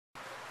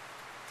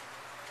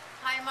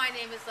my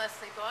name is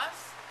Leslie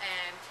Goss,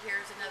 and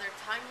here's another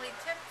timely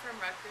tip from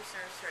Rutgers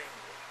Nursery.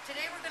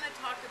 Today we're going to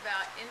talk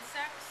about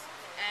insects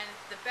and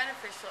the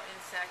beneficial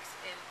insects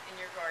in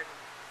your garden.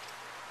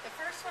 The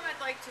first one I'd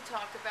like to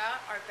talk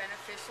about are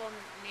beneficial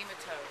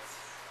nematodes.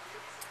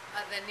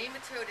 The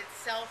nematode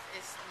itself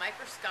is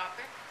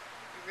microscopic.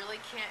 You really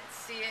can't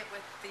see it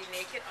with the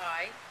naked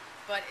eye,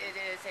 but it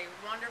is a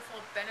wonderful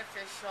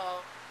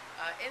beneficial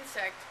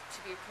insect to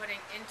be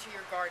putting into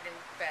your garden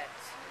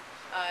beds.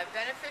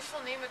 Beneficial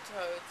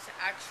nematodes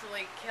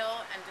actually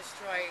kill and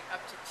destroy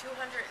up to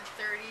 230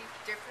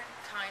 different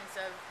kinds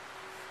of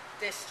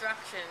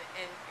destruction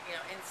in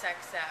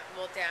insects that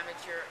will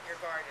damage your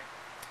garden.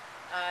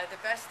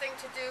 The best thing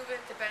to do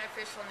with the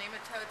beneficial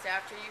nematodes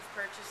after you've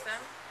purchased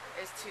them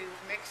is to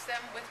mix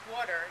them with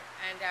water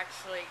and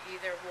actually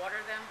either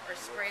water them or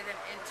spray them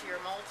into your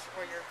mulch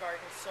or your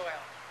garden soil.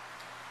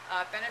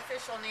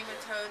 Beneficial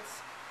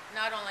nematodes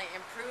not only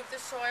improve the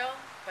soil,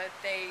 but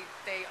they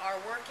are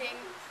working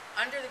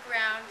under the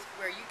ground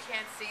where you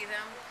can't see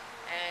them,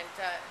 and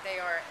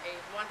they are a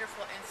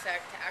wonderful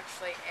insect to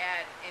actually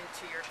add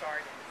into your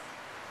garden.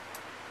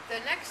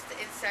 The next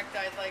insect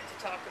I'd like to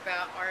talk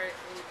about are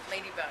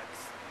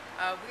ladybugs.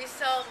 We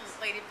sell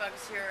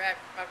ladybugs here at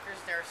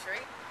Rutgers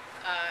Nursery,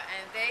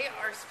 and they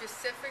are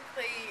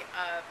specifically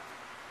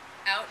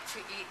out to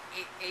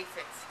eat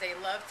aphids. They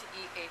love to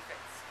eat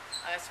aphids,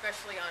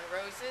 especially on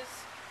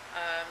roses.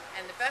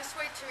 And the best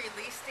way to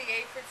release the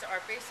aphids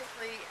are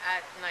basically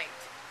at night.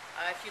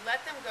 If you let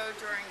them go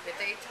during the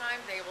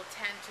daytime, they will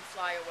tend to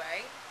fly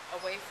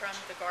away from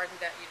the garden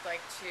that you'd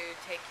like to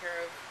take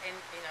care of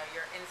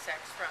your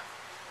insects from.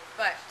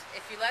 But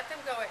if you let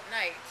them go at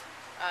night,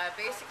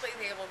 basically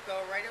they will go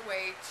right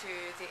away to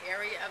the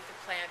area of the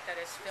plant that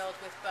is filled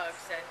with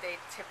bugs that they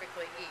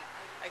typically eat.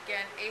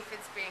 Again,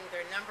 aphids being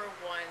their number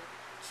one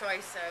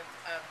choice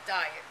of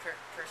diet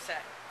per se.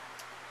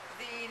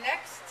 The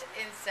next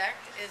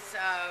insect is,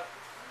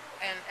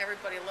 and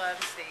everybody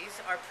loves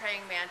these, are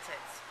praying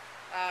mantids.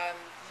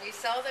 We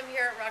sell them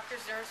here at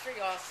Rutgers Nursery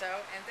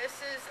also, and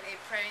this is a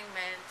praying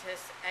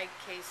mantis egg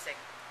casing.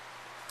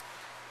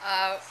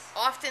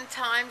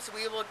 Oftentimes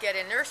we will get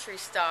a nursery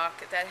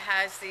stock that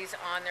has these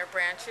on their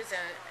branches,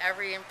 and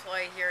every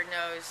employee here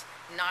knows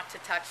not to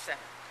touch them.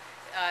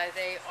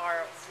 They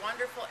are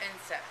wonderful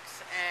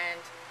insects, and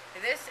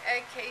this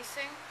egg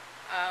casing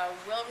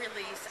will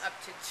release up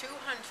to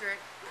 200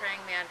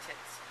 praying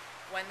mantids.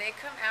 When they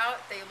come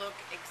out, they look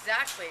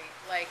exactly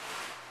like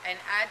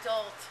an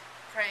adult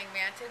praying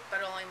mantid, but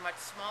only much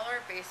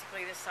smaller,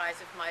 basically the size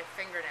of my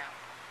fingernail.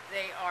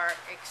 They are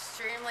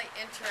extremely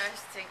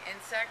interesting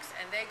insects,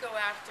 and they go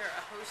after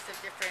a host of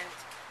different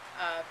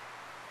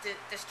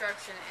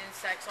destruction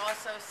insects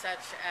also,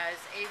 such as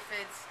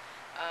aphids.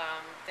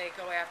 They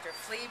go after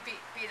flea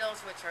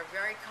beetles, which are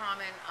very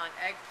common on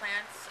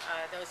eggplants.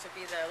 Those would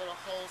be the little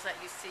holes that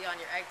you see on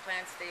your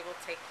eggplants. They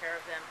will take care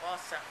of them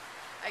also.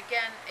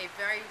 Again, a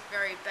very,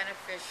 very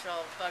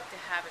beneficial bug to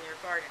have in your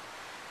garden.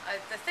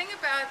 The thing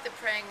about the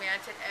praying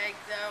mantid egg,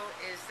 though,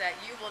 is that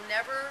you will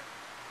never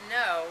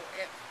know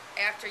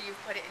after you've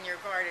put it in your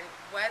garden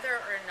whether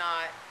or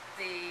not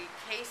the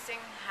casing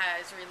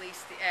has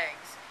released the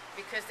eggs,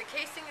 because the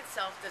casing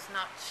itself does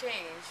not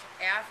change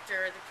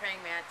after the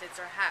praying mantids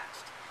are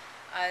hatched.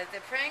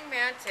 The praying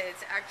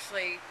mantids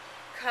actually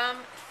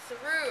come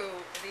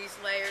through these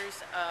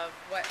layers of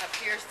what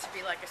appears to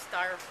be like a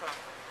styrofoam.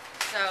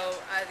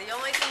 So the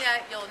only thing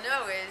that you'll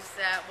know is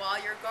that while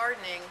you're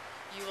gardening,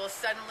 you will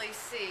suddenly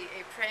see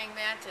a praying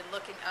mantid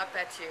looking up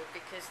at you,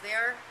 because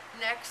their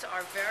necks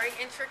are very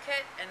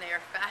intricate and they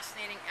are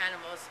fascinating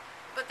animals,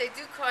 but they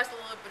do cause a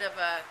little bit of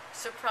a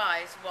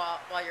surprise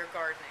while you're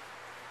gardening.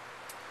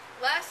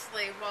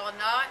 Lastly, while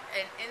not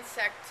an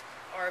insect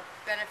or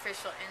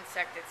beneficial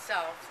insect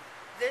itself,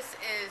 this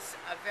is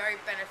a very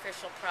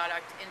beneficial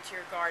product into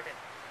your garden.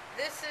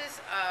 This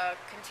is a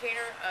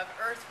container of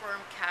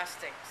earthworm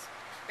castings.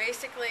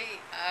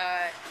 Basically,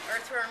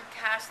 earthworm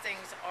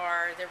castings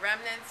are the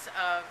remnants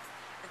of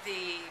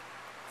the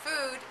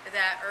food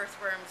that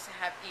earthworms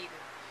have eaten.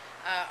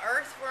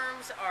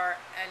 Earthworms are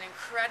an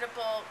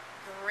incredible,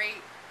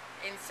 great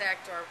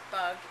insect or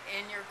bug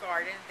in your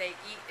garden. They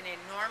eat an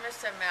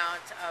enormous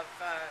amount of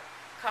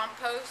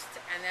compost,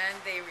 and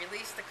then they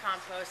release the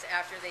compost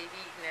after they've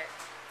eaten it,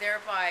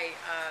 thereby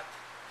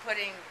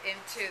putting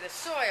into the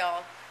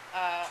soil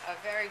a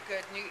very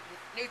good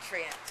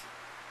nutrient.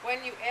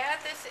 When you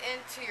add this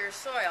into your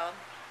soil,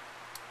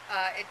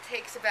 it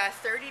takes about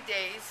 30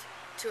 days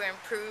to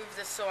improve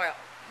the soil.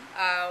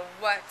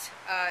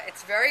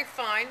 It's very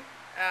fine,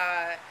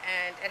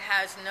 and it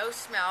has no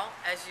smell,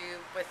 as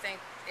you would think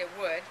it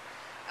would.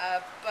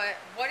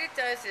 But what it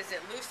does is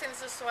it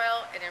loosens the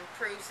soil, it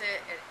improves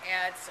it, it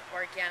adds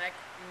organic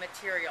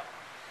material.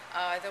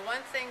 The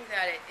one thing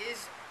that it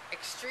is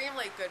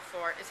extremely good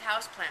for is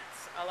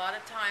houseplants. A lot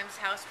of times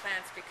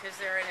houseplants,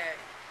 because they're in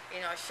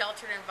a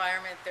sheltered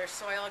environment, their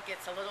soil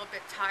gets a little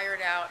bit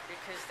tired out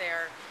because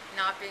they're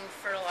not being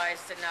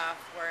fertilized enough,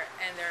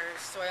 and their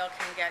soil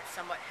can get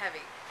somewhat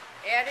heavy.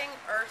 Adding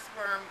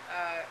earthworm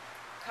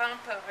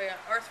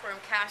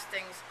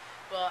castings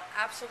will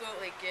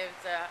absolutely give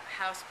the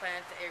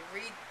houseplant a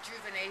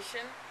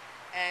rejuvenation,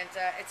 and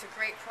it's a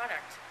great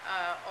product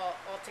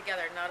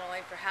altogether, not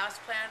only for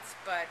houseplants,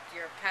 but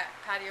your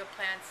patio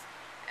plants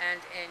and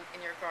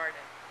in your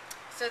garden.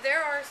 So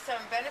there are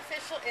some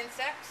beneficial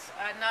insects.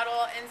 Not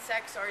all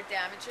insects are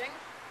damaging.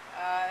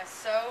 I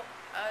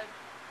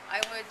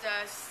would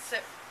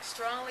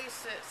strongly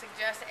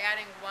suggest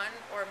adding one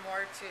or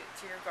more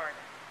to your garden.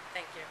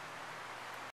 Thank you.